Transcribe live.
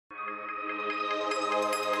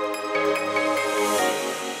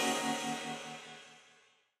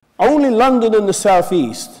Only London and the South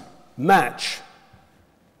East match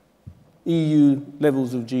EU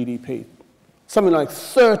levels of GDP. Something like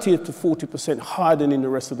 30 to 40% higher than in the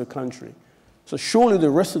rest of the country. So surely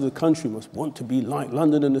the rest of the country must want to be like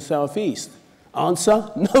London and the South East.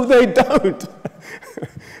 Answer, no they don't.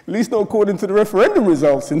 At least not according to the referendum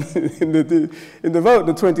results in the vote,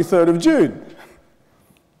 the 23rd of June.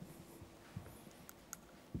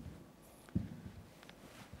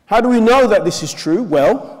 How do we know that this is true?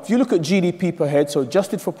 Well, if you look at GDP per head, so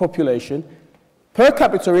adjusted for population, per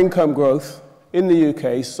capita income growth in the UK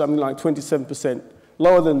is something like 27%,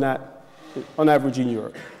 lower than that on average in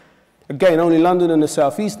Europe. Again, only London and the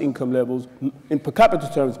South East income levels, in per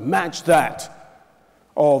capita terms, match that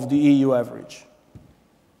of the EU average.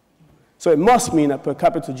 So it must mean that per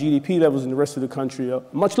capita GDP levels in the rest of the country are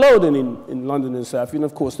much lower than in London and the South, and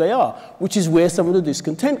of course they are, which is where some of the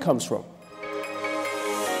discontent comes from.